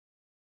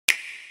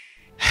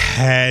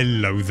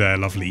Hello there,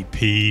 lovely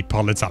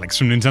people. It's Alex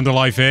from Nintendo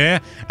Life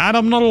here, and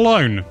I'm not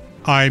alone.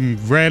 I'm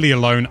rarely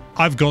alone.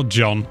 I've got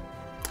John.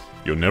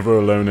 You're never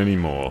alone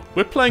anymore.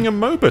 We're playing a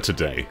MOBA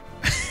today.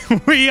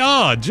 We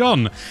are,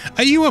 John.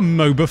 Are you a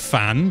MOBA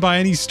fan by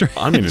any stretch?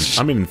 I'm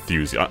an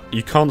enthusiast.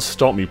 You can't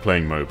stop me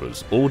playing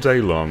MOBAs all day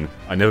long.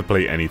 I never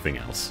play anything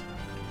else.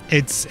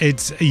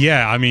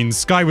 Yeah. I mean,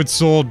 Skyward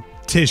Sword,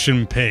 Tish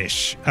and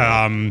Pish.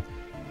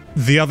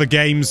 The other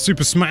games,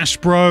 Super Smash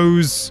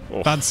Bros.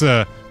 Oh. That's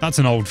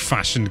an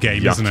old-fashioned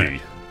game, Yucky. Isn't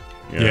it?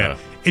 Yeah.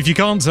 If you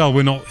can't tell,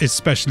 we're not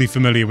especially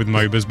familiar with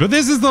MOBAs, but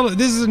this is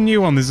a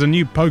new one. This is a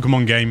new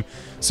Pokémon game,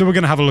 so we're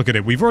going to have a look at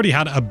it. We've already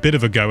had a bit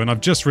of a go, and I've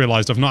just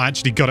realised I've not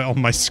actually got it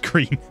on my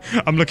screen.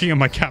 I'm looking at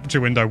my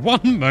capture window.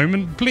 One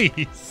moment,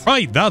 please.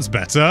 Right, that's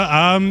better.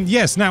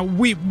 Yes. Now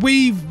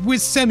we're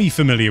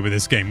semi-familiar with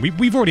this game.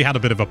 We've already had a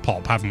bit of a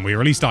pop, haven't we? Or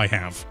at least I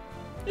have.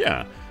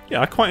 Yeah. Yeah,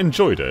 I quite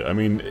enjoyed it. I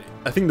mean,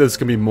 I think there's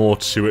going to be more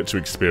to it to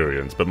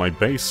experience, but my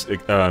base,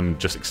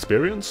 just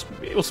experience,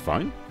 it was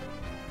fine.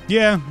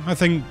 Yeah, I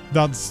think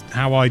that's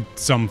how I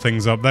sum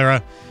things up. There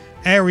are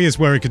areas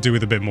where it could do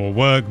with a bit more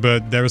work,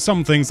 but there are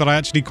some things that I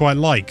actually quite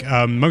like.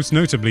 Most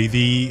notably,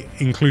 the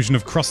inclusion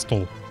of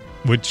Crustle,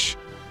 which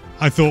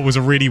I thought was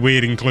a really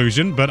weird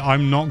inclusion, but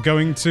I'm not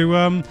going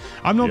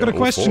to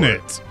question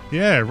it.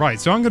 Yeah, right.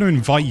 So I'm going to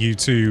invite you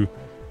to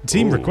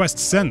Team Request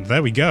Sent.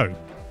 There we go.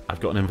 I've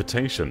got an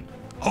invitation.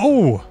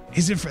 Oh,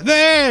 is it?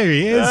 There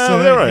he is.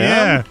 There I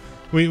am.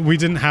 We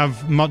didn't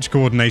have much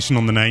coordination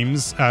on the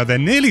names. They're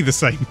nearly the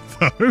same,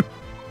 though.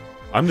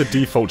 I'm the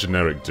default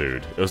generic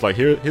dude. It was like,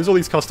 here's all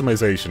these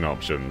customization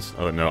options.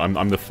 Oh no,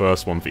 I'm the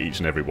first one for each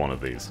and every one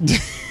of these.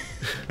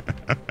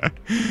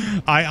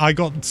 I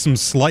got some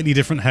slightly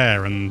different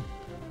hair, and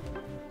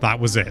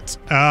that was it.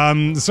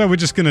 So we're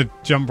just gonna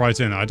jump right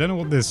in. I don't know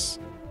what this...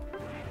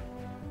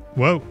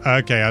 Whoa,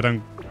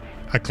 okay,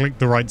 I clicked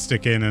the right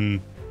stick in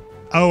and...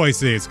 Oh, I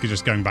see, it's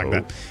just going back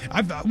there.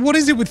 What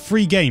is it with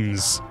free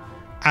games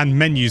and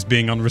menus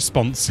being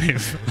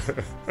unresponsive?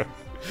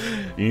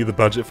 You need the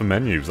budget for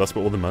menus, that's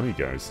where all the money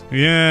goes.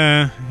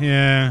 Yeah.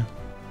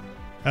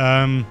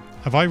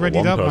 Have I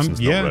readied up? One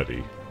person's not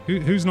ready.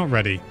 Who's not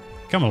ready?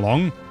 Come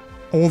along.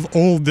 All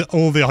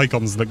the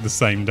icons look the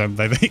same, don't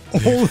they? They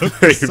all look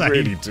the same. They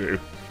really do.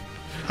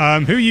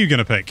 Who are you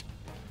gonna pick?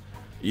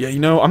 Yeah, you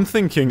know, I'm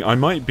thinking I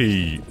might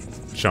be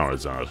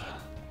Charizard.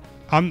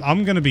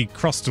 I'm gonna be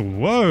Crustle.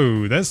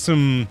 Whoa, there's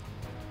some...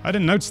 I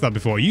didn't notice that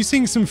before. Are you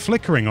seeing some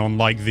flickering on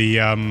like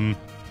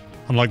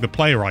the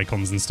player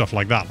icons and stuff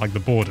like that, like the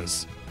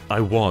borders?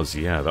 I was,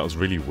 yeah, that was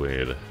really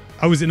weird.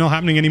 Oh, is it not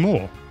happening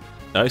anymore?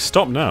 It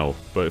stopped now,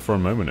 but for a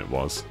moment it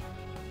was.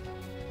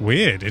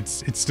 Weird,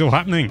 it's still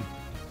happening.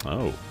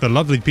 Oh. The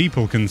lovely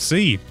people can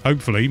see,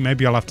 hopefully.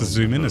 Maybe I'll have to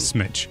zoom in a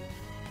smidge.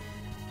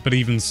 But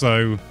even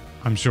so,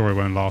 I'm sure it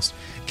won't last.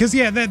 Because,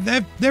 yeah,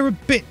 there are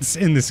bits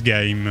in this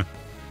game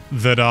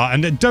that are...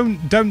 And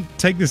don't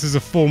take this as a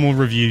formal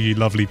review, you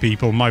lovely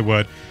people, my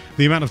word.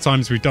 The amount of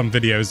times we've done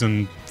videos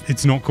and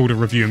it's not called a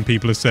review and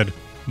people have said,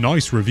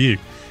 nice review.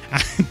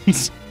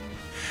 And,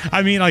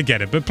 I mean, I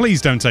get it, but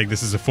please don't take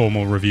this as a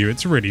formal review.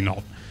 It's really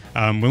not.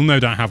 We'll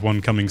no doubt have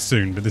one coming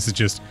soon, but this is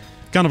just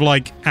kind of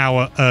like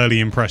our early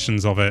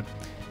impressions of it.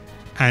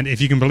 And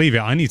if you can believe it,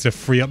 I need to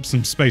free up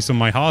some space on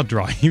my hard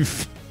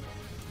drive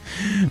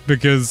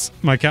because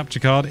my capture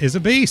card is a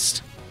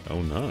beast.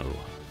 Oh no.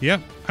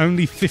 Yep,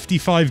 only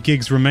 55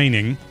 gigs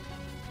remaining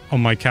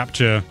on my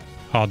capture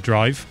hard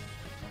drive,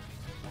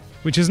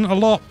 which isn't a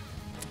lot.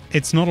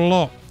 It's not a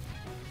lot.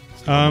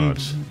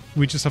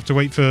 We just have to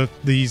wait for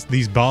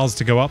these bars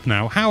to go up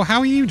now. How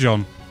are you,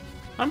 John?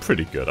 I'm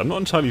pretty good. I'm not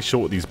entirely sure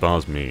what these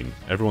bars mean.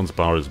 Everyone's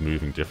bar is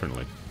moving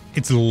differently.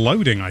 It's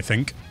loading, I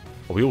think.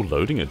 Are we all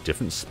loading at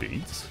different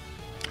speeds?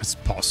 It's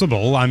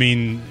possible. I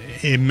mean,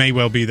 it may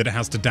well be that it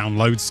has to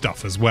download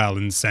stuff as well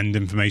and send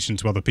information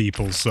to other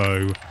people,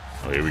 so...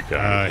 Oh, here we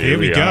go. Here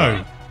we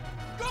go.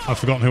 I've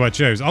forgotten who I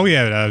chose. Oh,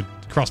 yeah,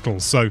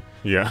 Crustles. So,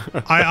 yeah.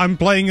 I'm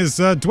playing as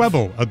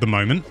Dwebble at the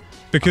moment,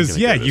 because,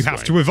 yeah, you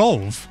have to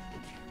evolve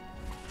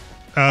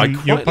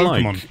your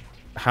Pokemon. Like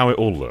how it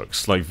all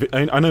looks. Like,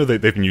 I know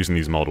they've been using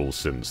these models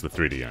since the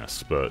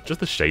 3DS, but just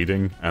the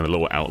shading and the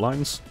little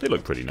outlines, they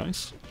look pretty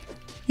nice.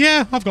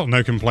 Yeah, I've got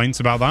no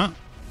complaints about that.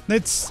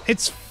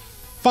 It's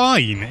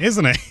fine,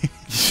 isn't it?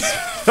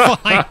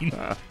 Fine.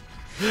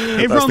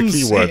 That's the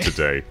key word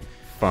today.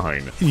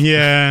 Fine.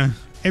 Yeah.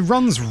 It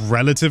runs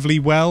relatively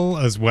well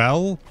as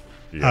well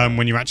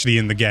when you're actually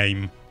in the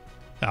game.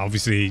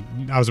 Obviously,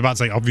 I was about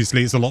to say,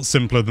 obviously, it's a lot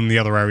simpler than the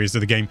other areas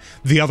of the game.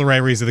 The other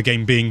areas of the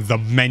game being the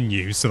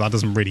menu, so that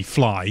doesn't really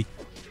fly.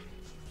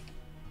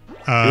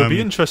 It would be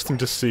interesting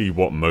to see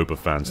what MOBA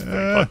fans think.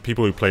 Like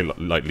people who play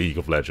like League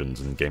of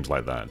Legends and games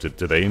like that.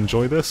 Do they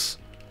enjoy this?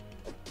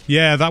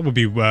 Yeah, that would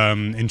be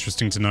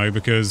interesting to know,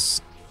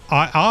 because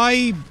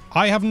I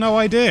have no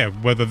idea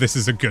whether this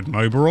is a good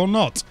MOBA or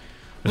not.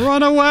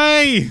 Run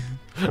away!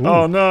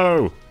 Oh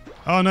no!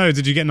 Oh no,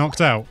 did you get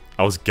knocked out?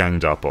 I was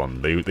ganged up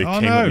on. They came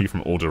at me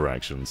from all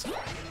directions.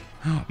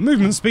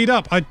 Movement speed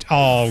up!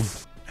 Oh,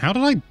 how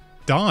did I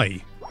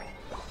die?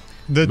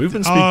 The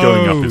movement speed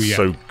going up is yeah.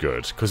 so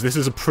good, because this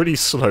is a pretty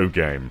slow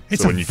game.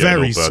 It's so a when you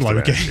very get a slow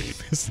burst of game,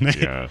 energy, isn't it?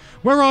 Yeah.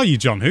 Where are you,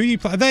 John? Who are you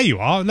playing? There you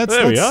are.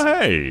 There we are,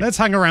 hey! Let's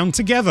hang around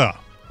together.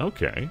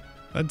 Okay.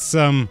 Let's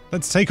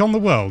take on the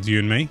world, you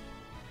and me.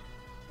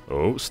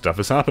 Oh, stuff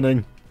is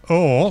happening.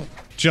 Or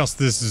just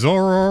this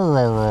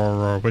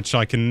Zororororor, which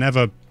I can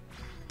never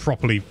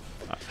properly...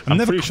 I'm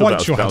never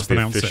quite sure how to pronounce it.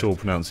 That was the official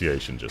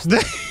pronunciation just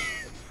then.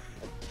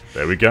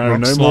 There we go, Rock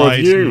no slide. more of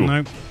you.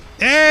 No.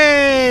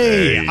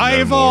 Hey! I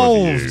no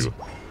evolved!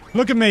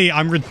 Look at me,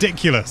 I'm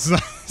ridiculous.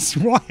 That's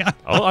why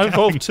I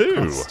evolved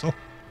too.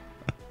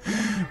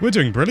 We're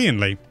doing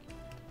brilliantly.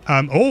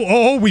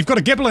 We've got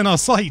a Gibble in our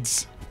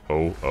sights.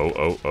 Oh,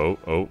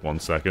 1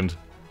 second.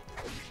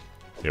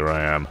 Here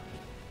I am.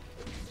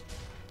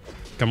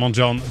 Come on,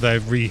 John. They're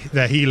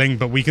healing,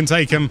 but we can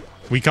take them.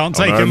 We can't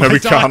take them. No, we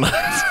can't.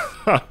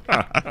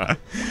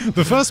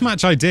 The first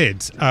match I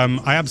did,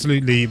 I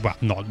absolutely, well,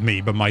 not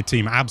me, but my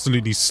team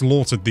absolutely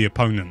slaughtered the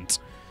opponent,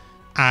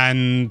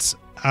 and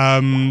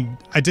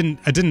I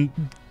didn't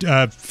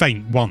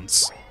faint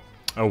once.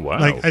 Oh wow!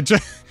 Like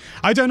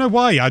I don't know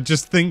why. I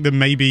just think that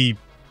maybe,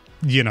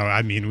 you know,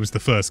 I mean, it was the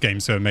first game,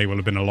 so it may well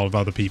have been a lot of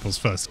other people's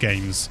first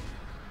games,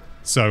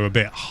 so a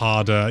bit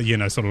harder. You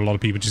know, sort of a lot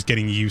of people just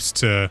getting used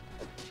to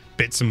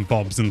bits and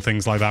bobs and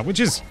things like that, which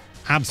is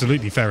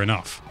absolutely fair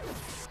enough.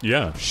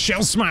 Yeah.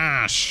 Shell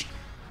Smash!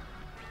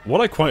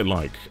 What I quite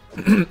like,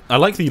 I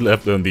like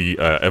the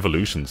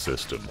evolution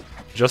system,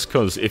 just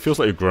because it feels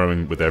like you're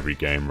growing with every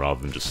game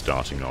rather than just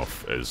starting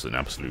off as an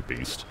absolute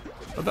beast.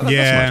 That's a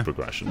nice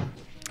progression.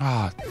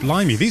 Ah,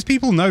 blimey, these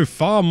people know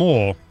far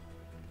more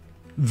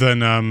than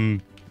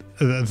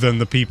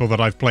the people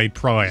that I've played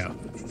prior.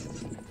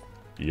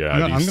 Yeah,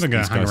 I'm gonna go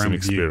these hang guys around seem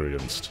with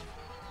experienced.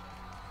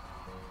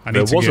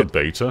 There was a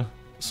beta,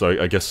 so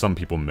I guess some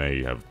people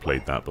may have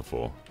played that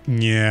before.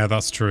 Yeah,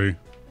 that's true.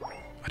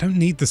 I don't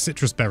need the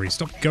citrus berry.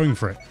 Stop going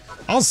for it.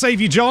 I'll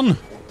save you, John.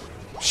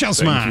 Shell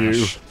Smash. Thank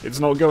you. It's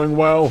not going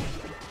well.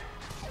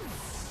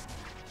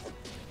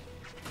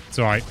 It's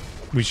alright.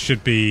 We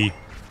should be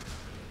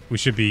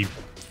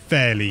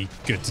fairly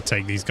good to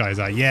take these guys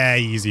out. Yeah,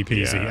 easy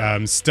peasy.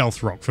 Yeah.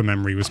 Stealth Rock for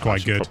memory was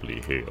quite good.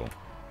 Probably heal.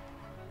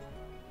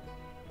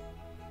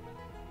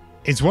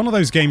 It's one of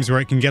those games where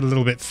it can get a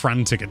little bit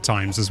frantic at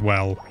times as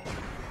well.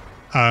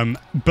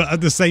 But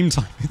at the same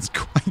time, it's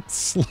quite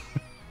slow.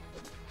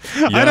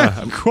 Yeah, I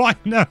don't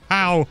quite know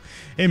how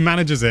it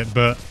manages it,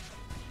 but...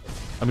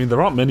 I mean,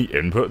 there aren't many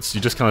inputs. You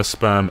just kind of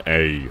spam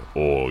A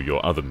or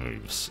your other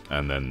moves,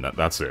 and then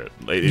that's it.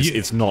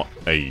 It's not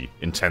a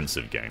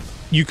intensive game.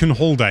 You can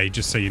hold A,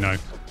 just so you know.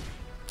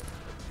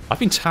 I've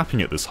been tapping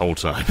it this whole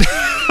time.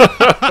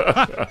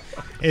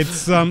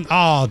 It's,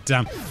 oh,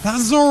 damn. That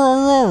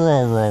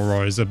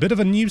Zororororor is a bit of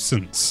a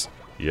nuisance.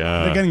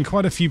 Yeah. They're getting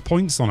quite a few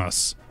points on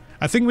us.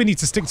 I think we need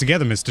to stick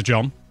together, Mr.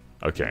 John.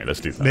 Okay, let's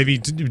do that. Maybe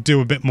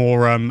do a bit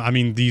more, I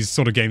mean, these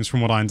sort of games,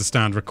 from what I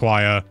understand,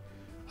 require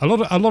a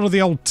lot of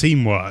the old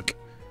teamwork.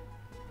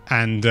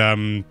 And,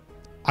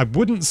 I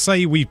wouldn't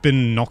say we've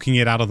been knocking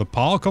it out of the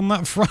park on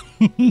that front.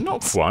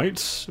 Not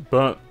quite,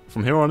 but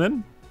from here on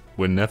in,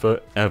 we're never,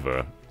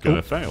 ever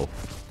gonna fail.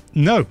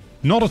 No,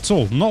 not at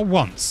all. Not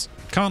once.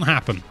 Can't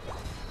happen.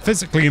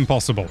 Physically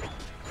impossible.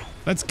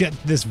 Let's get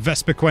this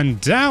Vespiquen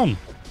down.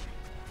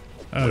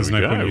 There's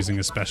no point using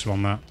a special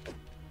on that.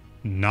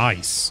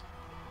 Nice.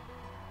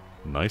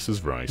 Nice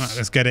as rice. Right,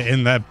 let's get it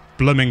in their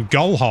blooming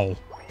goal hole.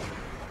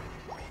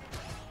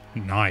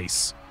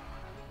 Nice.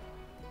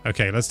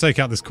 Okay, let's take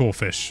out this core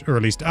fish. Or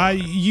at least,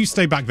 you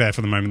stay back there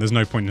for the moment. There's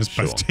no point in us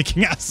both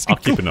taking out a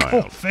single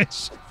core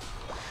fish.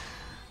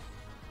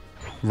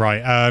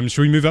 Right,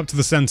 should we move up to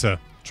the center?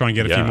 Try and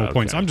get a few more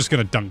points. I'm just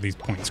going to dump these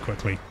points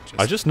quickly.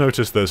 I just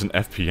noticed there's an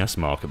FPS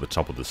mark at the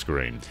top of the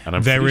screen. And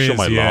I'm pretty sure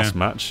my last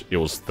match, it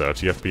was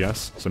 30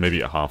 FPS. So maybe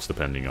it halves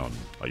depending on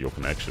your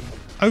connection.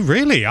 Oh,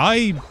 really?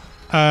 I've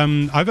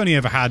only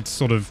ever had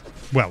sort of,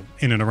 well,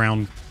 in and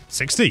around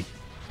 60.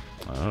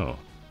 Oh.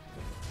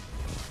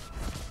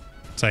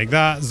 Take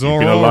that, Zoro.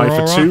 You've been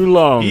alive for too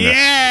long.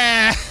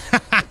 Yeah!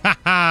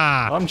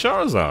 I'm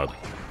Charizard.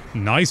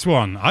 Nice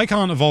one. I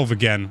can't evolve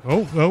again.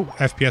 Oh,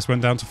 FPS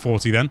went down to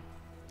 40 then.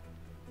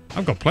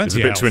 I've got plenty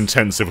of health. It's a bit too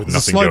intensive with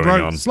nothing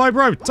going on. Slow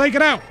bro, take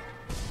it out!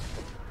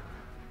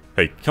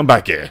 Hey, come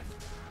back here.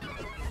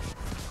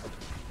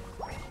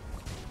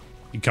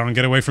 You can't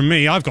get away from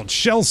me. I've got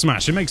Shell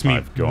Smash. It makes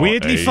me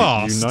weirdly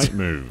fast. Unite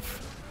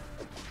move.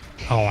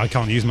 Oh, I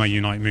can't use my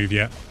Unite move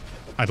yet.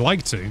 I'd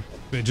like to,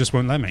 but it just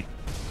won't let me.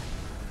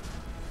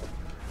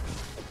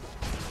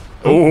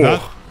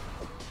 Oh,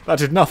 that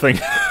did nothing.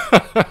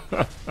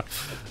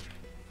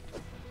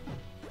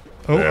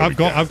 I've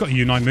got a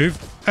Unite move.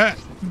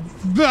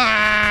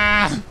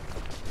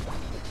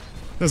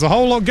 There's a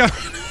whole lot going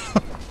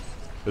on.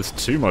 There's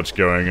too much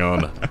going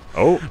on.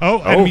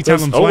 Enemy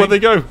Talon Flame. Where'd they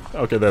go?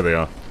 Okay, there they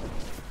are.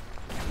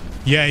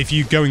 Yeah, if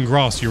you go in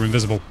grass, you're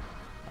invisible.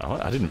 Oh,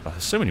 I didn't.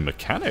 There's so many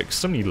mechanics,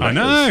 so many layers.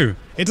 I know.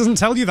 It doesn't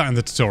tell you that in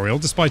the tutorial,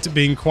 despite it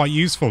being quite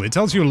useful. It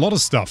tells you a lot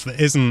of stuff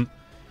that isn't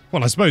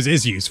Well, I suppose it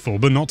is useful,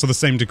 but not to the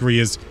same degree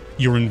as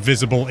you're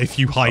invisible if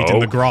you hide in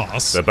the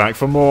grass. They're back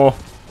for more.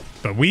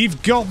 But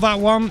we've got that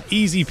one.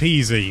 Easy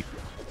peasy.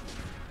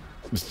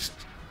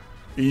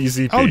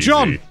 Easy peasy. Oh,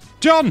 John!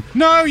 John!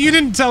 No, you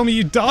didn't tell me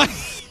you died!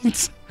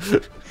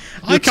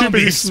 I can't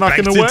be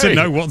expected to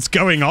know what's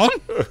going on.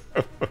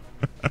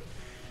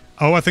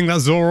 Oh, I think that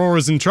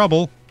Zorora's in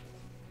trouble.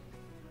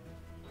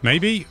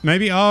 Maybe?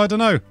 Maybe? Oh, I don't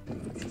know.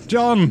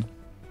 John!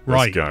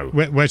 Right. Let's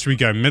go. Where should we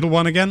go? Middle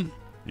one again?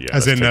 Yeah,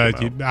 as in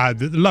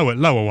the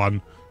lower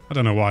one. I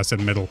don't know why I said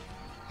middle.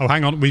 Oh,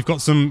 hang on. We've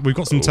got some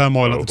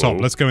turmoil at the top.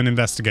 Let's go and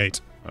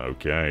investigate.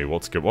 Okay,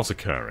 what's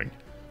occurring?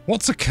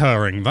 What's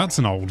occurring? That's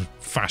an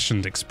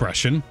old-fashioned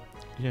expression.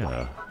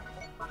 Yeah.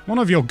 One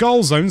of your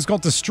goal zones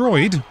got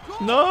destroyed.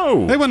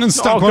 No! They went and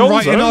stuck one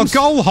right in our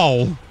goal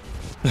hole.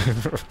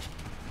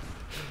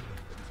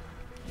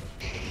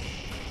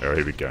 Oh,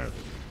 here we go.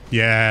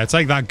 Yeah,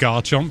 take that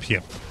Garchomp,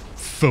 you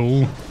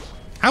fool.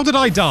 How did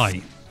I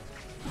die?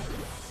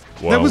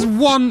 Well, there was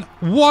one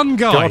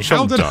guy.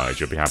 Garchomp died,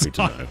 you'll be happy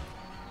to know.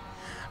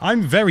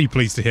 I'm very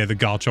pleased to hear that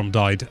Garchomp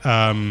died.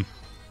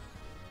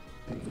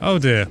 Oh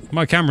dear,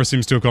 my camera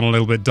seems to have gone a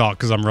little bit dark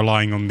because I'm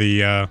relying on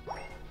the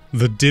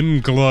dim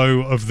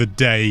glow of the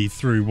day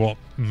through what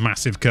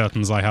massive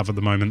curtains I have at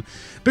the moment.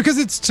 Because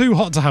it's too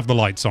hot to have the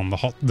lights on.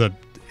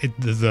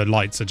 The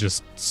lights are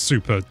just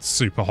super,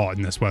 super hot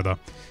in this weather.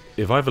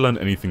 If I've learned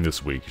anything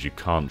this week, is you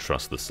can't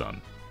trust the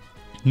sun.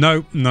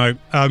 No.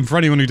 For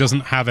anyone who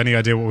doesn't have any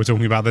idea what we're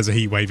talking about, there's a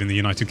heat wave in the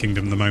United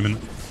Kingdom at the moment,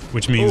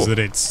 which means that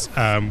it's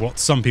what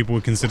some people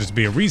would consider to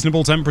be a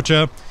reasonable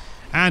temperature,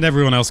 and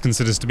everyone else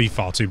considers to be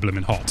far too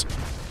blimmin' hot.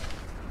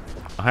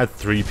 I had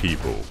 3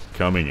 people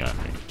coming at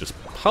me, just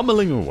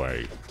pummeling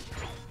away.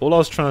 All I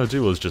was trying to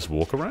do was just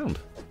walk around.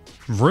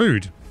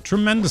 Rude.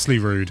 Tremendously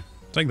rude.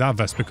 Take that,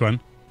 Vespiquen.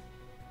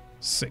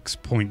 6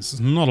 points.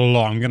 It's not a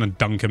lot. I'm going to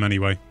dunk him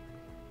anyway.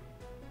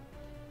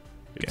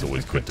 It's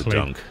always good to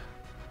dunk.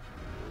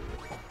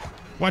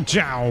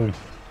 Wajow!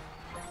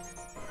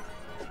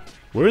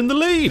 We're in the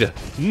lead!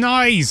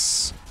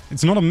 Nice!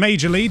 It's not a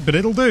major lead, but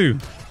it'll do.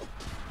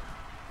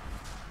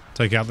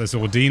 Take out this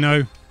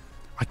Ordino.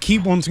 I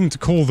keep wanting to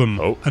call them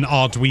an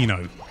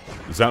Arduino.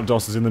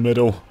 Zapdos is in the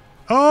middle.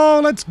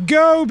 Oh, let's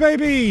go,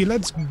 baby!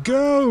 Let's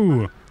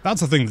go!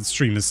 That's a thing that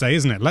streamers say,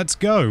 isn't it? Let's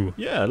go.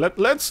 Yeah,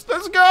 let's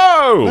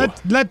go!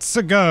 Let's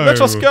go!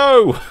 Let us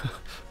go!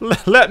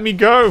 Let me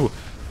go!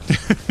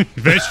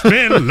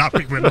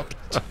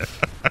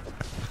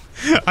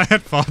 I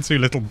had far too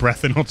little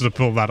breath in order to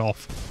pull that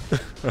off.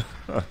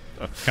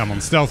 Come on,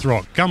 Stealth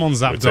Rock. Come on,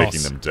 Zapdos. We're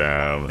taking them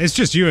down. It's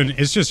just you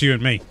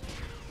and me.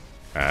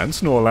 And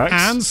Snorlax.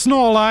 And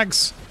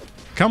Snorlax.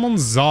 Come on,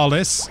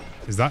 Zarlis.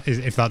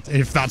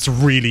 If that's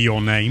really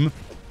your name.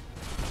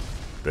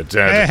 They're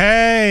dead.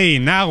 Hey!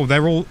 Now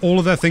they're all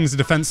of their things are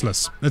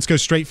defenseless. Let's go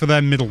straight for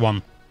their middle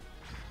one.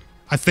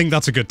 I think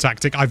that's a good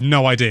tactic. I've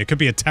no idea. It could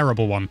be a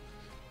terrible one.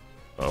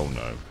 Oh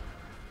no.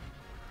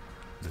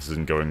 This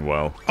isn't going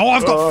well. Oh,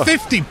 I've got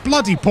 50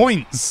 bloody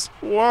points!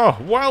 Wow,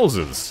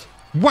 wowzers.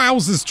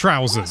 Wowzers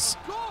trousers.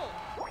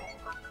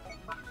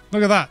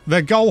 Look at that.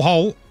 Their goal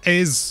hole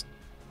is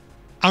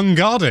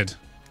unguarded.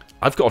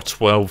 I've got a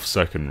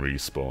 12-second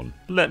respawn.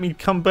 Let me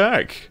come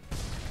back.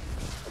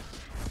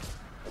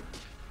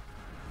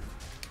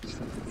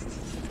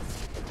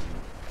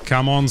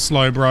 Come on,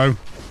 Slowbro.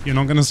 You're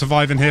not going to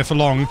survive in here for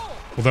long.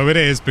 Although it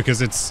is,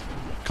 because it's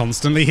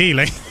constantly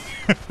healing.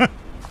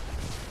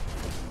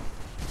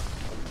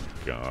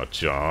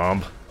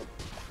 Garchomp.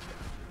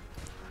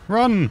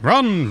 Run,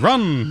 run,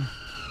 run!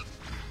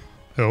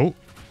 Oh.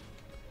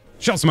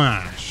 Shell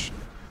Smash!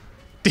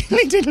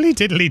 Diddly diddly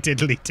diddly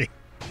diddly dee.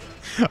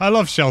 I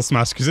love Shell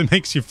Smash because it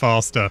makes you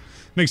faster. It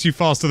makes you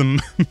faster than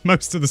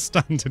most of the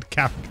standard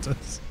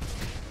characters.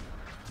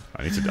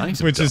 I need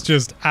to which is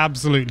just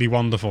absolutely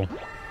wonderful.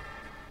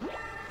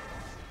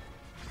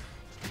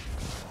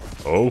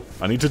 Oh,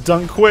 I need to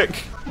dunk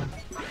quick.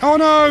 Oh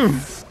no!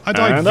 I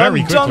died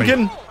very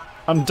quickly.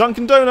 I'm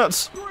dunking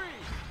donuts.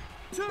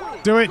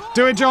 Do it,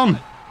 John.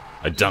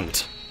 I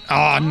dunked.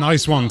 Ah,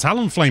 nice one.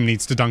 Talonflame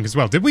needs to dunk as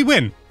well. Did we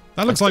win?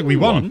 That looks like we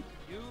won.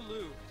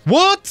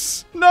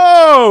 What?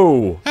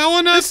 No! How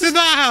on earth did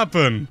that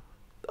happen?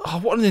 Oh,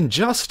 what an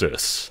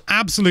injustice.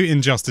 Absolute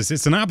injustice.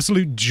 It's an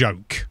absolute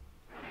joke.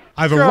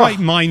 I have a right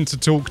mind to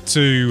talk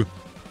to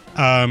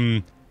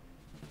the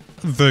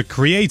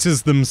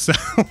creators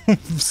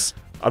themselves.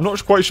 I'm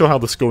not quite sure how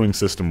the scoring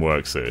system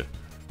works here.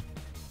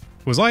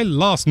 Was I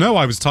last? No,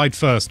 I was tied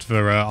first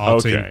for our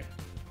team.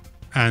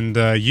 And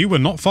you were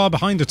not far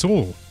behind at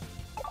all.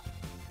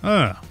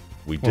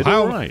 We did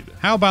all right.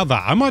 How about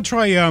that? I might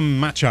try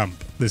Machamp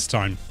this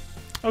time.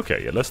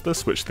 Okay, yeah, let's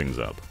switch things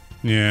up.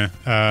 Yeah.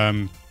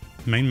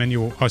 Main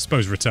menu, I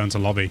suppose return to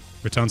lobby.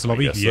 Return to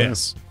lobby? Yes.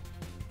 So.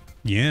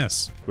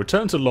 Yes.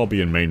 Return to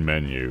lobby and main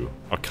menu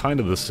are kind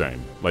of the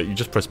same. Like, you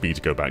just press B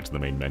to go back to the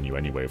main menu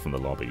anyway from the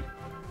lobby.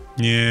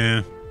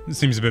 Yeah. It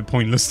seems a bit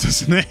pointless,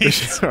 doesn't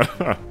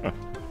it?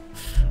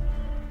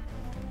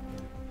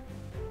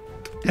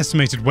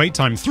 Estimated wait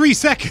time, 3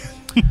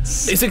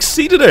 seconds! It's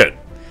exceeded it!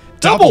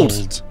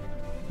 Doubled!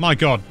 My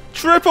god.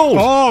 Triple!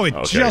 Oh, it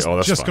Okay,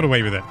 just got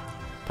away with it.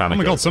 Panic oh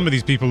my god, over. some of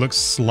these people look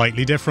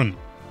slightly different.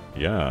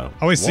 Yeah.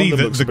 Oh, I see. One of them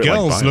The looks a bit like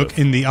girls look Byleth.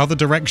 in the other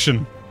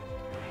direction.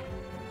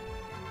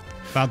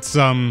 That's,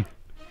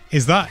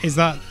 is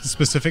that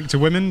specific to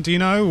women, do you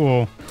know,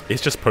 or...?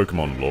 It's just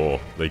Pokemon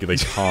lore. They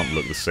can't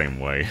look the same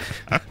way.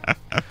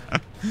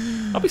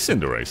 I'll be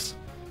Cinderace.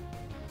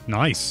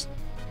 Nice.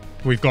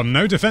 We've got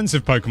no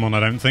defensive Pokemon,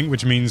 I don't think,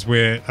 which means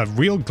we're a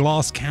real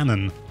glass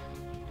cannon.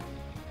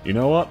 You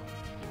know what?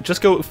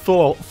 Just go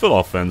full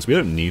offense. We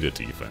don't need a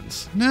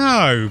defense.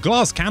 No,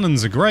 glass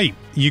cannons are great.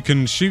 You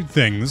can shoot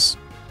things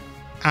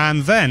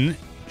and then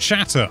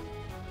shatter.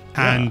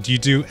 Yeah. And you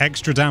do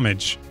extra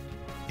damage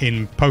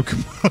in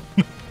Pokemon.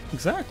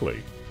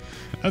 Exactly.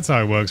 That's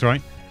how it works,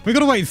 right? We've got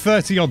to wait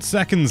 30-odd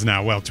seconds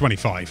now. Well,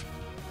 25.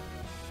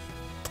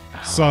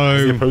 Has the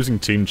So, opposing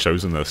team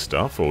chosen their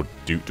stuff, or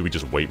do we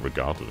just wait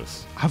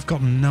regardless? I've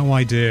got no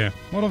idea.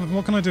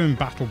 What can I do in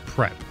battle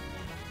prep?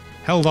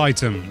 Held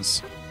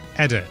items.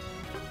 Edit.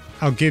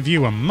 I'll give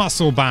you a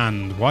muscle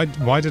band. Why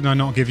did I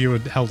not give you a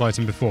held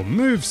item before?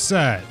 Move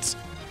set.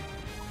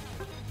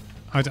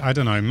 I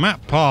don't know.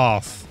 Map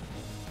path.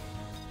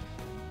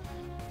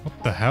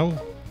 What the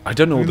hell? I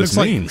don't know what It this looks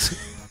like-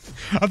 means.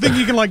 I think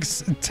you can, like,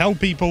 tell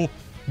people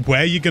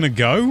where you're going to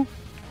go.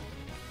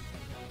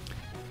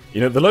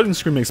 You know, the loading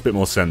screen makes a bit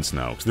more sense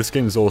now, because this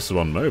game is also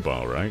on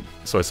mobile, right?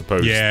 So I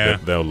suppose Yeah.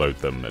 they'll load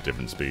them at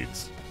different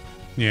speeds.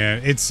 Yeah,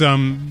 it's,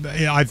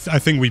 I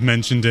think we've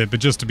mentioned it, but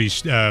just to be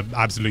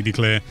absolutely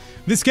clear,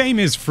 this game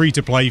is free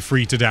to play,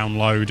 free to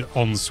download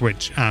on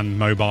Switch and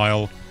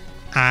mobile.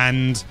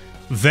 And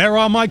there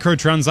are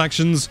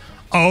microtransactions.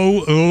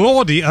 Oh,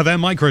 lordy, are there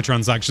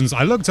microtransactions?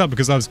 I looked up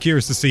because I was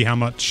curious to see how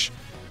much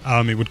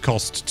it would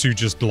cost to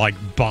just, like,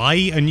 buy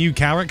a new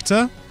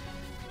character.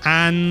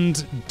 And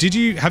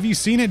have you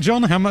seen it,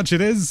 John? How much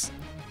it is?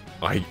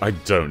 I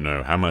don't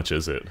know. How much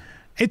is it?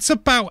 It's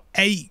about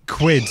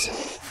 £8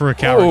 for a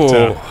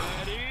character.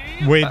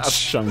 Oh, which,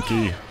 that's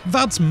chunky.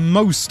 that's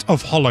most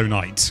of Hollow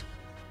Knight.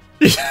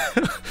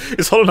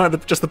 Is Hollow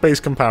Knight just the base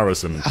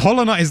comparison?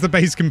 Hollow Knight is the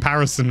base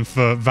comparison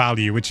for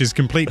value, which is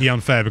completely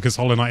unfair because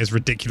Hollow Knight is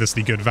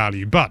ridiculously good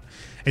value, but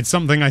it's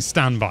something I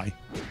stand by.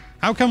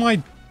 How come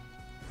I...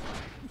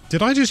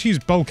 Did I just use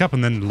bulk up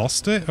and then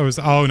lost it? Or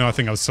oh no, I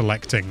think I was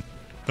selecting.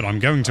 But I'm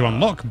going to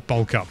unlock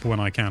bulk up when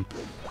I can.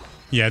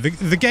 Yeah,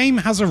 the game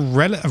has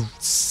a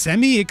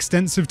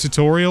semi-extensive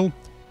tutorial,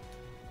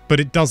 but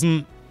it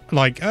doesn't,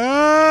 like...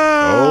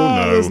 Oh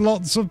no. There's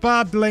lots of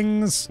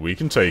badlings. We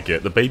can take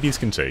it. The babies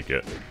can take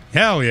it.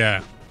 Hell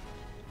yeah.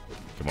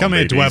 Come on,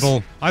 here, babies.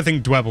 Dwebble. I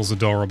think Dwebble's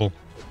adorable.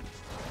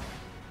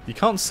 You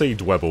can't say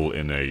Dwebble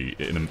in a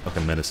like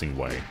a menacing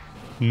way.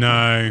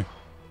 No.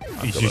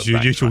 I've got a You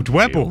backtrack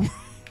Dwebble. deal.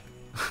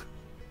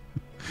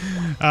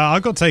 I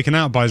got taken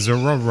out by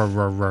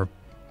Zororo.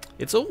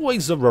 It's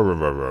always a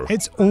ro.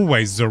 It's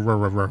always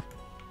Zororo.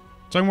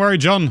 Don't worry,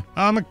 John.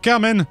 I'm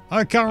coming.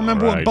 I can't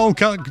remember Alright.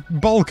 what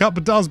bulk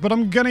up does, but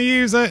I'm gonna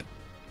use it.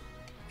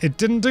 It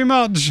didn't do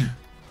much.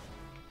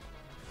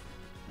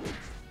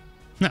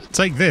 Now,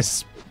 take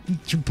this,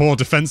 you poor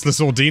defenseless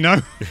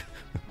Ordino.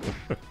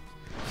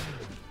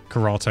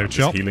 Karate Just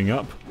chop. healing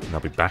up, and I'll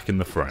be back in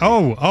the frame.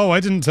 Oh, I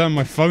didn't turn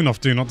my phone off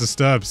Do Not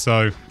Disturb,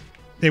 so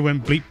it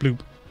went bleep bloop.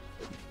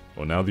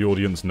 Well, now the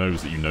audience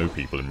knows that you know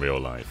people in real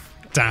life.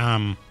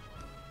 Damn.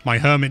 My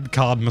hermit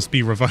card must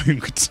be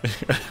revoked.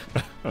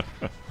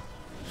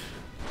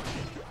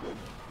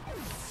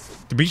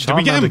 Did we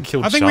get him?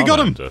 Killed I think we got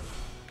him. Charmander.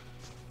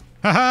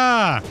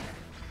 Haha!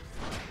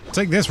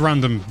 Take this,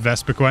 random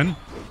Vespiquen.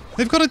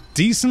 They've got a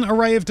decent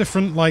array of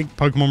different, like,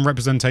 Pokemon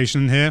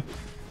representation in here.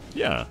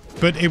 Yeah.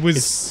 But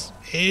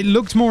it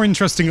looked more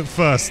interesting at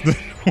first than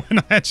when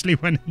I actually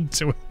went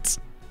into it.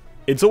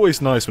 It's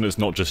always nice when it's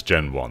not just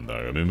Gen 1,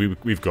 though. I mean,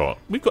 we've got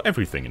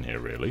everything in here,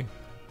 really.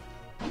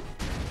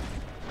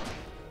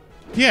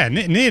 Yeah,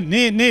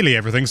 nearly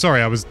everything.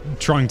 Sorry, I was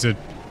trying to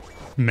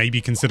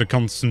maybe consider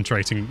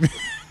concentrating.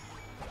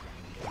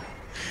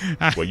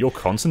 Well, you're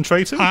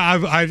concentrating?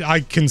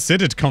 I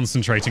considered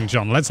concentrating,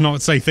 John. Let's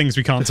not say things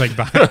we can't take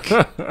back.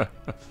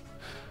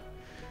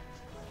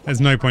 There's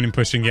no point in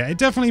pushing it. It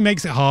definitely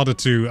makes it harder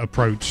to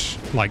approach,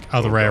 like,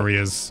 other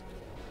areas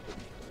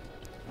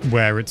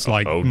where it's,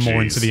 like,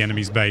 more into the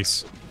enemy's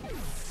base.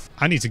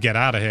 I need to get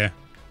out of here.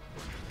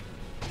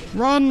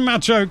 Run,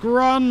 Machoke,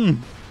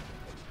 run!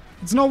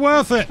 It's not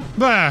worth it!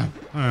 There!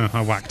 Oh,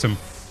 I whacked him.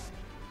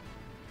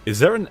 Is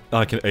there an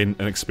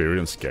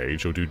experience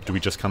gauge, or do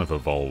we just kind of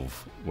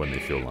evolve when they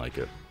feel like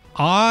it?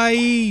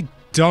 I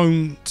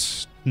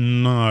don't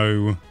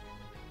know.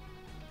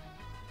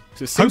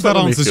 So it seems Hope that like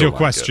when they answers feel your like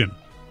question. it.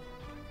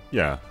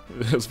 Yeah,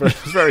 it's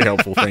very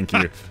helpful, thank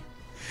you.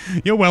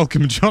 You're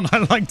welcome, John. I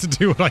like to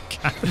do what I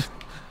can.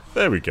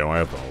 There we go,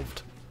 I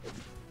evolved.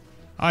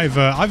 I've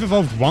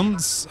evolved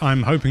once.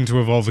 I'm hoping to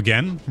evolve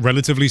again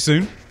relatively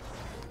soon.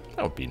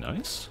 That would be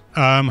nice.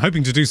 I'm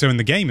hoping to do so in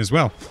the game as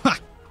well.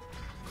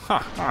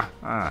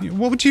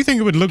 What would you think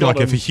it would look like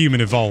if a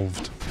human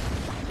evolved?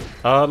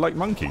 Like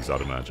monkeys,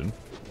 I'd imagine.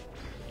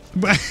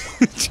 Are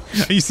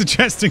you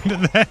suggesting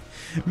that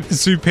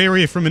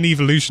superior from an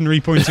evolutionary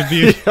point of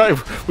view.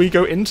 Yeah, we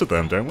go into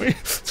them, don't we?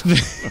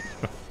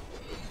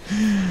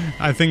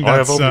 I think I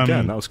that's evolved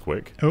again. That was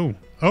quick. Oh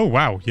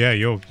wow, yeah,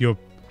 you're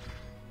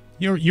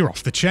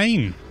off the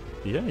chain.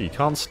 Yeah, you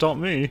can't stop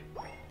me.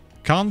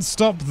 Can't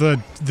stop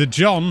the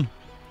John.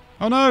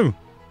 Oh no!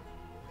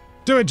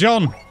 Do it,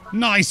 John.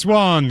 Nice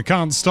one.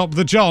 Can't stop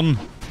the John.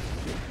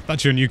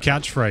 That's your new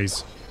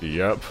catchphrase.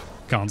 Yep.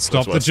 Can't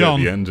stop That's what the I say John.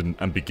 at the end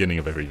and beginning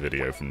of every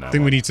video from now. I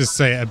think we need to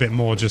say it a bit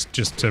more,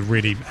 just to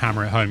really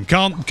hammer it home.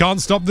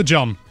 Can't stop the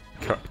John.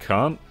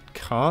 Can't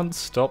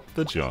stop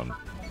the John.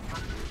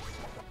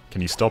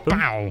 Can you stop him?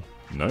 Bow.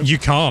 No. You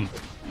can't.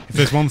 If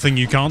there's one thing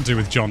you can't do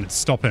with John, it's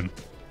stop him.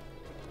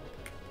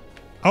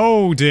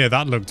 Oh dear,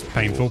 that looked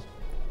painful.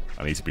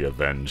 I need to be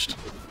avenged.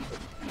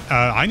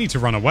 I need to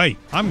run away.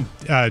 I'm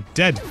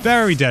dead.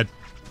 Very dead.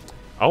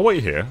 I'll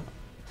wait here.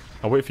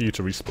 I'll wait for you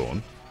to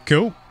respawn.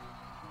 Cool.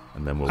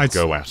 And then we'll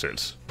go at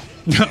it.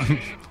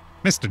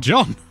 Mr.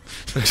 John.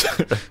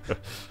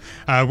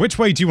 Which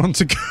way do you want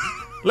to go?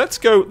 Let's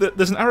go.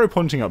 There's an arrow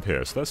pointing up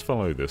here, so let's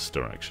follow this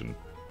direction.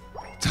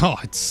 Oh,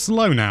 it's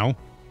slow now.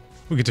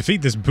 We could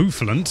defeat this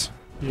Bouffalant.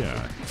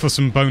 Yeah. For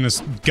some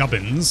bonus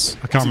gubbins.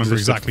 I can't remember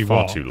exactly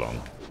far what. Too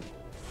long.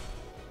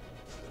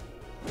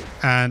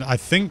 And I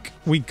think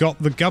we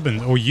got the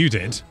gubbins. Or you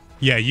did.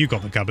 Yeah, you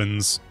got the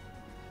gubbins.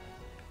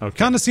 Okay.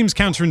 Kind of seems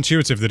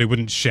counterintuitive that it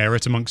wouldn't share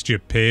it amongst your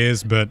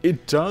peers, but...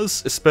 It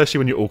does, especially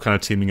when you're all kind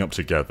of teaming up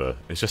together.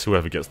 It's just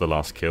whoever gets the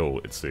last kill,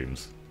 it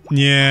seems.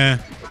 Yeah.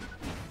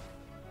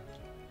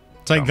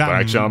 Take that,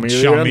 back,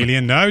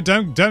 Charmeleon. No,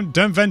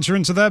 don't venture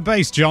into their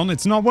base, John.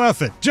 It's not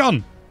worth it.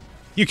 John!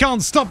 You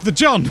can't stop the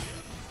John!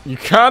 You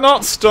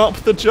cannot stop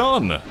the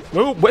John!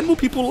 Well, when will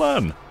people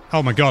learn?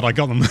 Oh my god, I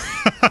got them.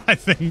 I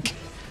think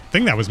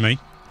that was me.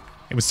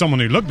 It was someone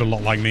who looked a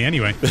lot like me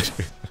anyway.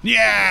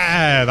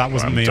 Yeah! That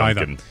wasn't me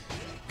either.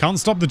 Can't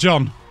stop the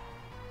John.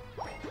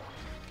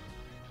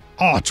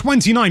 Oh,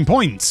 29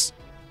 points!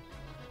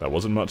 That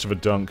wasn't much of a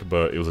dunk,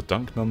 but it was a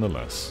dunk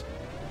nonetheless.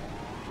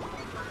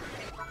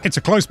 It's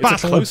a close battle.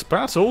 It's a close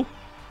battle?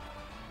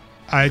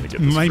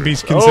 Maybe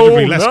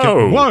considerably less...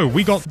 No. Whoa,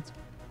 we got...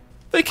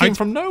 They came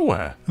from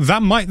nowhere.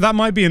 That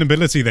might be an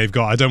ability they've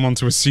got. I don't want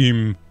to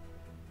assume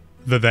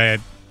that they're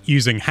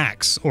using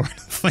hacks or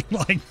anything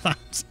like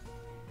that.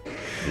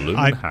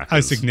 I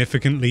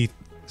significantly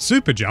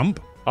super jump.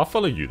 I'll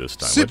follow you this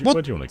time.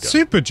 Where do you want to go?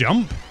 Super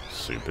jump?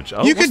 Super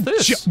jump. Oh, what's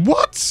this?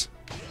 What?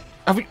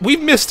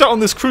 We've missed out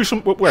on this crucial...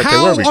 where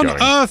are we going?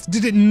 How on earth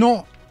did it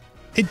not...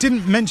 It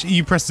didn't mention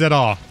you press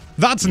ZR.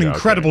 That's an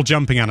incredible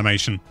jumping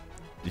animation.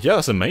 Yeah,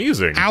 that's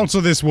amazing. Out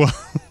of this world.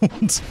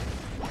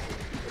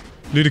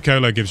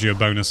 Ludicolo gives you a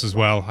bonus as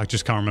well. I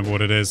just can't remember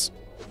what it is.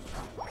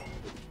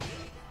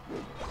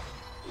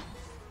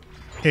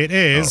 It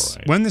is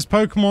when this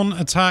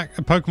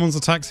Pokemon's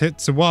attacks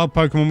hits a wild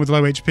Pokemon with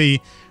low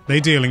HP, they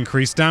deal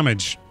increased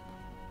damage.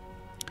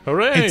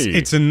 Hooray!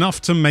 It's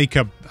enough to make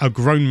a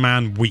grown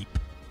man weep.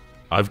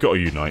 I've got a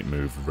Unite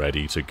move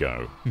ready to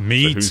go.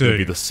 Me so who's too. Gonna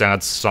be the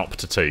sad sop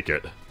to take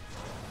it?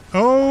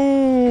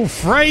 Oh,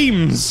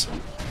 frames!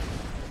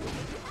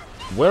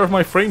 Where have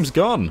my frames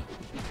gone?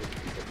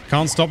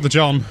 Can't stop the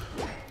John.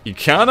 You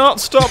cannot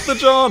stop the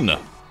John!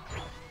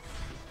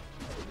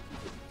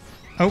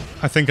 Oh,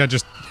 I think I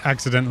just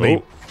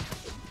accidentally...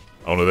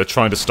 Oh no, they're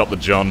trying to stop the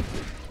John.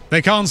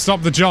 They can't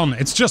stop the John.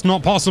 It's just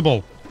not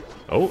possible.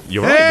 Oh,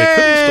 you're right. They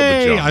couldn't stop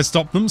the John. I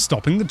stopped them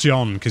stopping the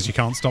John, because you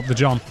can't stop the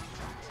John.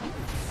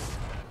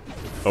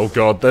 Oh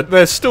god,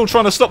 they're still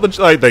trying to stop the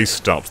John. They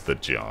stopped the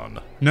John.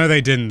 No,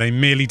 they didn't. They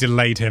merely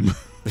delayed him.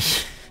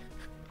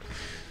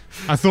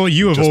 I thought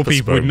you, of all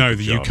people, would know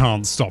that you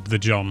can't stop the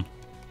John.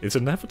 It's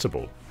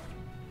inevitable.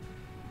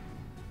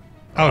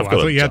 Oh, I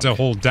thought you had to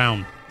hold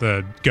down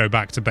the go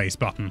back to base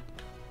button.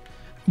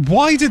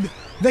 Why did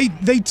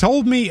they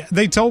told me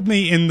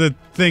in the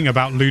thing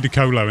about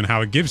Ludicolo and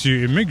how it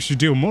makes you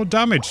deal more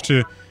damage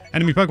to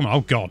enemy Pokemon.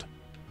 Oh god.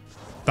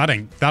 That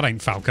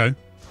ain't Falco.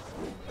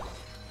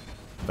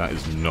 That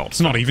is not.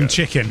 It's not even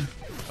chicken.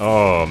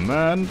 Oh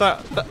man,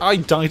 that I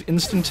died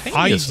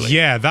instantaneously.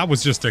 Yeah, that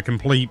was just a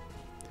complete...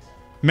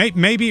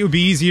 Maybe it would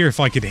be easier if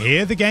I could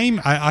hear the game.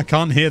 I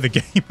can't hear the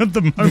game at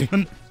the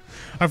moment.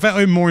 I felt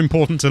it more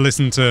important to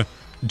listen to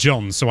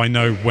John so I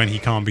know when he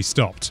can't be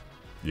stopped.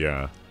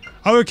 Yeah.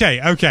 Oh,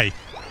 okay.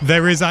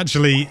 There is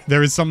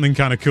something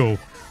kind of cool.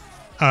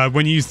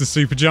 When you use the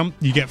super jump,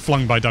 you get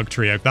flung by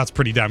Dugtrio. That's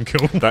pretty damn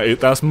cool.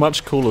 That's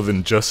much cooler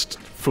than just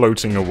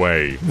floating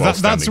away while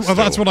standing still.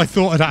 That's what I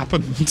thought had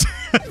happened.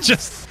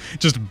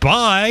 just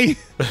bye.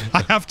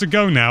 I have to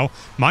go now.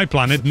 My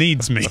planet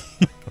needs me.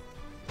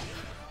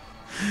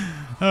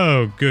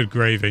 Oh, good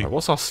gravy.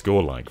 What's our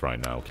score like right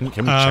now? Can we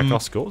check our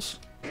scores?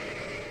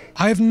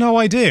 I have no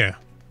idea.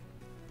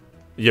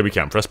 Yeah, we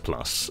can. Press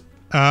plus.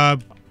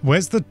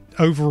 Where's the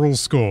overall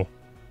score?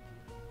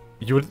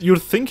 You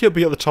would think it'd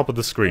be at the top of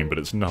the screen, but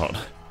it's not.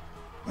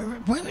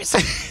 Where is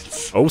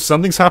it? Oh,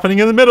 something's happening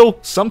in the middle.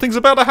 Something's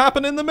about to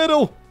happen in the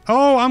middle.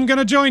 Oh, I'm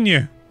gonna join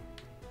you.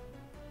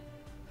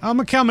 I'm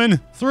a coming.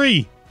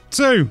 3,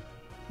 2,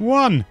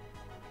 1.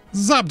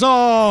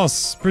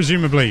 Zapdos!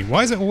 Presumably.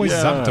 Why is it always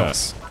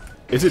Zapdos?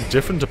 Is it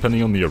different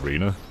depending on the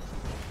arena?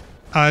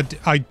 I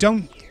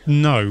don't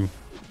know,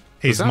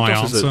 is my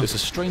answer. It's a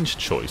strange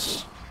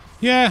choice.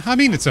 Yeah, I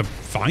mean, it's a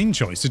fine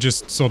choice. It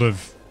just sort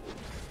of...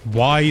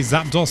 Why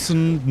Zapdos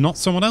and not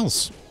someone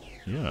else?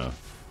 Yeah.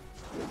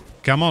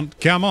 Come on,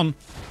 come on.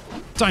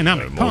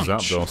 Dynamic more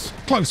punch. Zapdos.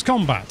 Close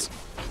combat.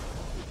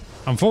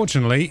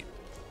 Unfortunately,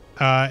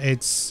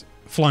 it's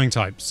flying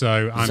type,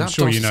 so I'm Zapdos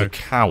sure you know. Zapdos is a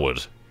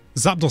coward.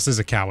 Zapdos is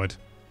a coward.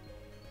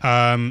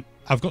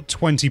 I've got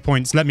 20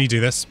 points. Let me do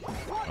this.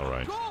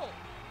 Alright.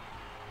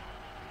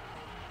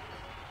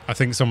 I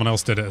think someone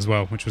else did it as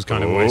well, which was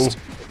kind of a waste.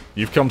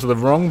 You've come to the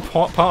wrong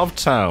part of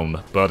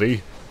town,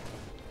 buddy.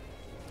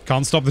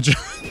 Can't stop the jump.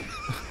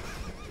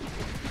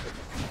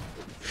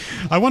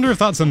 I wonder if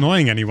that's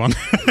annoying anyone.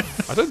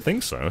 I don't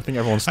think so. I think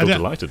everyone's still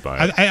delighted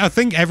by it. I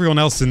think everyone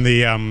else in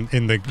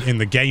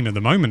the game at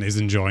the moment is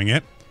enjoying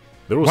it.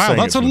 They're all wow,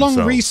 that's a long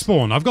themselves.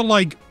 respawn. I've got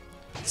like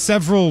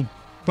several.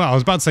 Well, I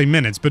was about to say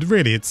minutes, but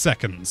really it's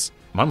seconds.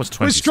 Mine was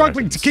 20 We're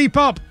struggling seconds. to keep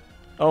up.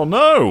 Oh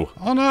no!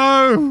 Oh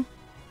no!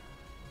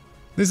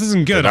 This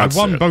isn't good. Yeah, I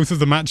won both of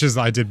the matches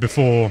that I did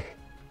before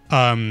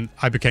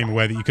I became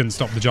aware that you couldn't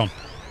stop the John.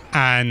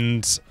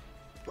 And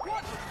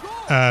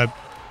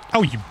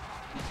oh, you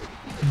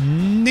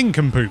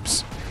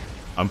nincompoops.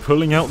 I'm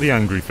pulling out the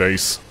angry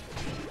face.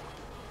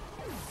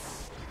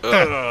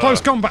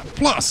 Close combat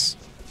plus.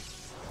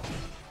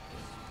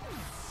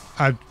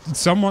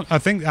 Someone, I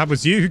think that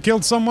was you who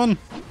killed someone.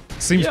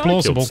 Seems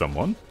plausible. I killed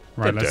someone.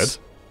 Right, They're let's.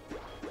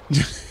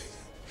 dead.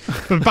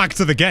 But back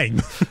to the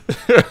game.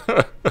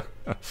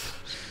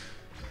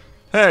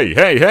 Hey,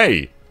 hey,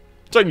 hey!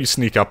 Don't you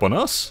sneak up on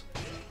us?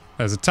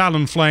 There's a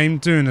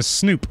Talonflame doing a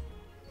snoop.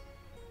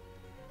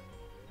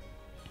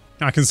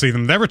 I can see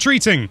them. They're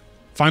retreating.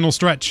 Final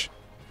stretch.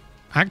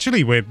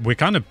 Actually, we're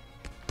kind of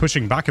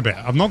pushing back a bit.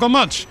 I've not got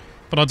much,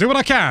 but I'll do what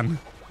I can.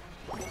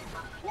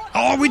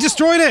 Oh, we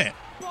destroyed it!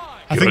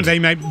 I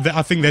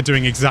think they're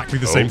doing exactly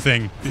the same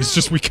thing. It's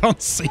just we can't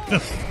see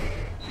them.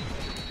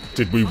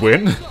 Did we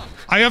win?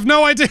 I have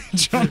no idea,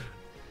 John.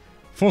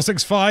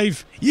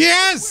 465.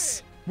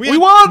 Yes! We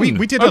won!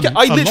 We did okay,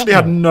 I a literally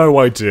had no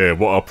idea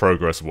what our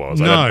progress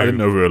was. No. I didn't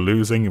know if we were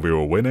losing, if we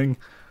were winning.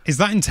 Is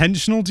that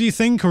intentional, do you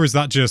think? Or is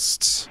that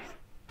just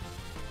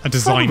a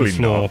design Probably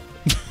flaw? not.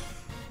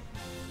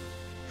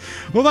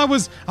 Well, that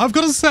was... I've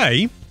got to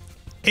say,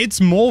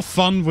 it's more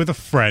fun with a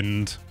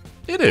friend.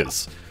 It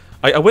is.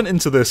 I went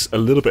into this a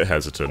little bit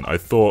hesitant. I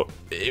thought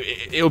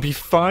it'll be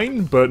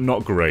fine, but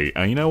not great.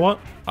 And you know what?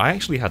 I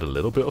actually had a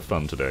little bit of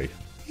fun today.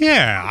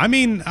 Yeah, I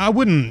mean, I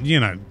wouldn't,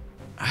 I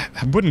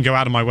wouldn't go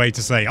out of my way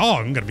to say, oh,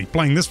 I'm going to be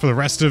playing this for the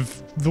rest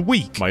of the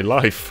week. My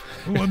life.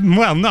 Well,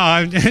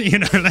 no,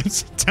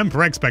 let's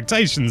temper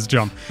expectations,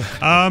 John.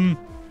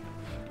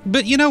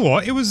 But you know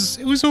what? It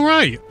was all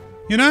right.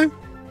 Yeah.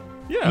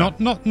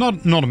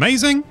 Not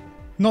amazing,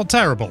 not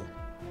terrible.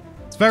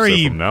 It's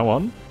very. So from now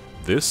on,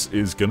 this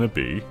is gonna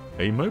be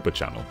a MOBA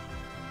channel.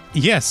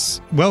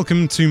 Yes,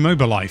 welcome to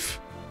MOBA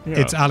Life. Yeah.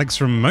 It's Alex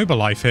from MOBA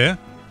Life here.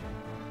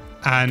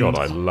 And God,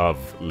 I love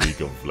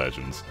League of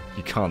Legends.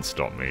 You can't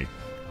stop me.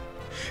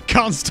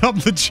 Can't stop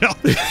the John.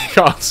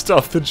 Can't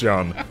stop the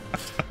John.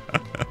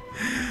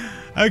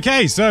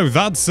 Okay, so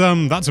that's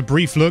a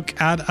brief look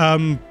at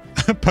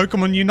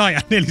Pokemon Unite.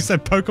 I nearly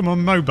said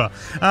Pokemon MOBA.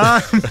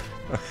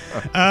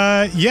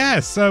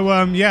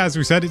 Yeah, as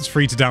we said, it's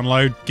free to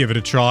download. Give it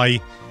a try.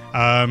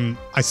 I'm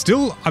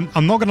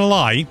not gonna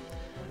lie,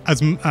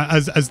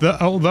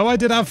 although I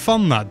did have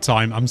fun that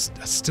time, I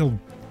still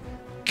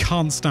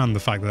can't stand the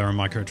fact that there are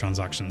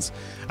microtransactions.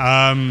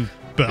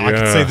 But yeah. I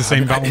could say the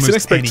same about almost any game. It's an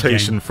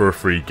expectation for a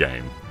free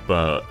game,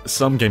 but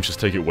some games just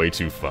take it way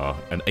too far.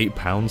 And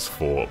 £8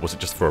 for, was it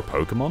just for a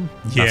Pokemon?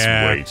 Yeah,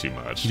 that's way too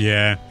much.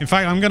 Yeah. In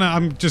fact,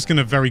 I'm just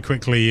gonna very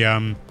quickly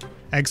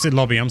exit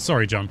lobby. I'm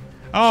sorry, John.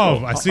 Oh,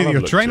 sure. I see that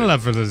your trainer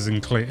level is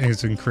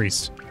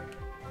increased.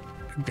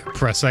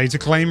 Press A to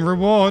claim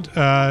reward.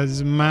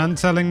 There's a man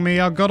telling me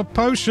I've got a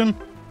potion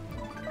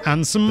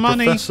and some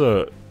money. The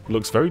professor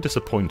looks very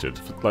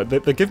disappointed. Like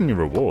they're giving me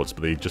rewards,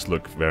 but they just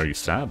look very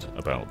sad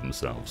about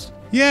themselves.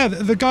 Yeah,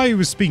 the guy who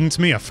was speaking to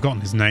me, I've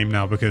forgotten his name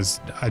now because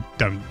I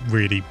don't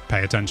really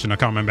pay attention. I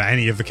can't remember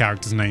any of the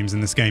characters' names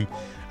in this game.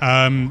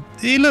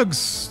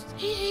 He's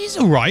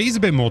alright. He's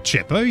a bit more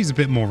chipper. He's a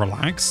bit more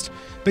relaxed.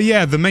 But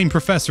yeah, the main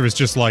professor is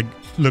just like,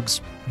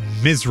 looks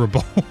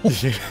miserable.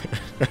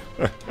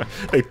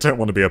 They don't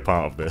want to be a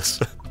part of this.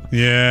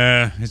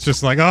 Yeah, it's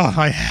just like, oh,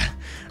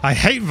 I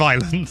hate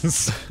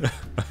violence.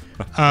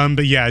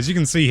 But yeah, as you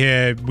can see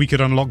here, we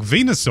could unlock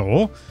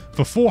Venusaur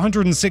for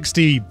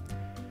 460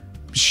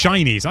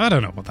 shinies. I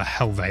don't know what the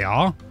hell they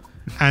are.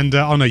 And,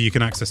 oh no, you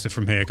can access it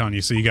from here, can't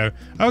you? So you go,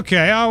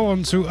 okay, I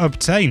want to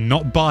obtain,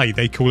 not buy.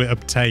 They call it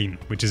obtain,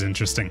 which is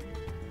interesting.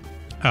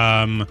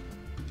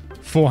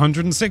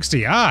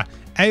 460.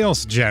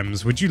 Eos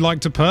gems. Would you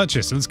like to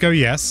purchase? Let's go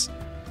yes.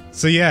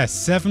 So yeah,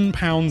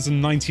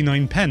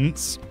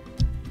 £7.99.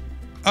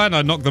 And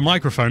I knocked the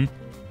microphone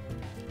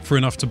for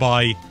enough to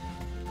buy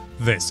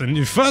this. And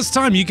the first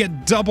time you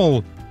get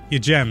double your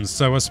gems.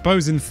 So I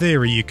suppose in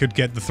theory you could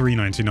get the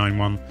 $3.99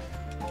 one.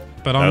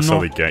 But I'm That's not,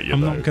 how they get you,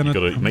 I'm though. not gonna, You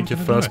gotta I'm make not your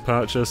gonna do first it.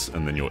 purchase,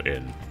 and then you're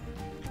in.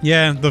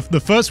 Yeah, the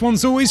first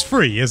one's always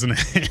free, isn't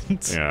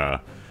it? Yeah.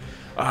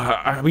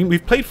 I mean,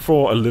 we've played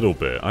for a little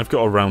bit. I've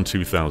got around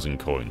 2,000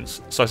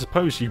 coins. So I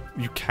suppose you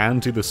can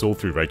do this all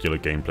through regular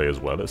gameplay as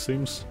well, it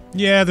seems.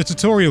 Yeah, the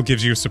tutorial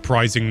gives you a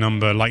surprising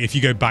number. Like, if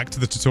you go back to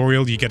the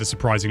tutorial, you get a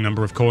surprising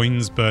number of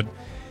coins, but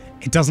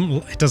it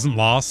doesn't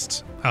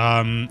last.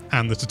 And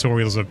the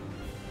tutorials are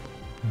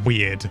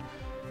weird.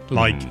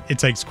 Like, it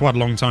takes quite a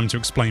long time to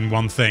explain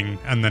one thing,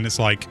 and then it's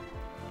like,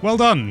 well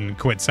done,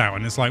 quits out.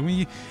 And it's like,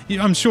 well,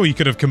 I'm sure you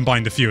could have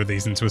combined a few of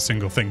these into a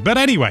single thing. But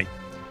anyway,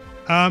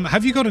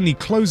 have you got any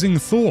closing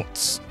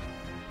thoughts?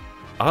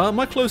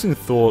 My closing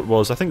thought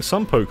was, I think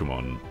some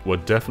Pokemon were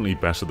definitely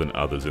better than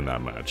others in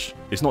that match.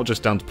 It's not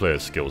just down to player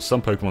skills.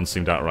 Some Pokemon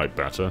seemed outright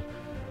better,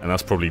 and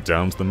that's probably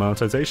down to the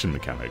monetization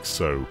mechanics,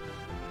 so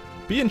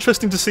be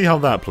interesting to see how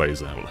that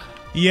plays out.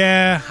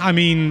 Yeah, I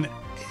mean,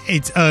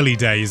 it's early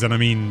days, and I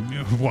mean,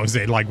 what was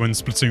it, like when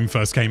Splatoon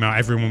first came out,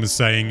 everyone was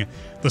saying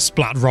the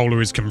Splat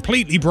roller is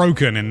completely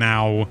broken, and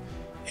now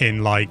in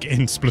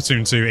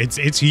Splatoon 2,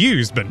 it's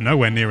used, but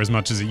nowhere near as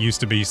much as it used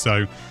to be,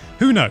 so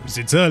who knows?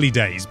 It's early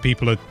days.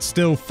 People are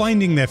still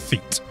finding their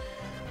feet.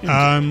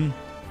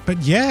 But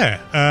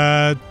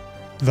yeah,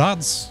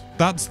 that's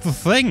the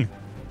thing.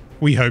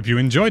 We hope you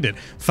enjoyed it.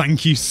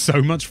 Thank you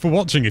so much for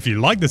watching. If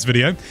you like this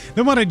video,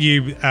 then why don't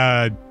you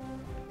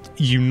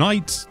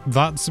unite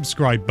that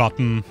subscribe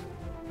button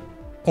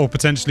or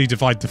potentially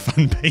divide the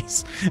fan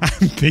base,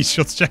 and be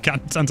sure to check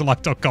out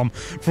NintendoLife.com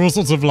for all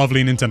sorts of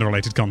lovely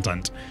Nintendo-related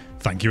content.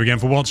 Thank you again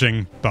for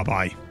watching.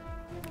 Bye-bye.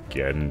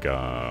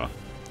 Gengar.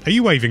 Are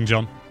you waving,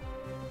 John?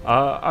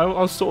 I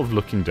was sort of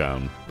looking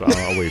down, but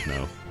I'll wave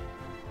now.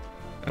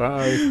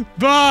 Bye.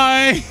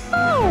 Bye!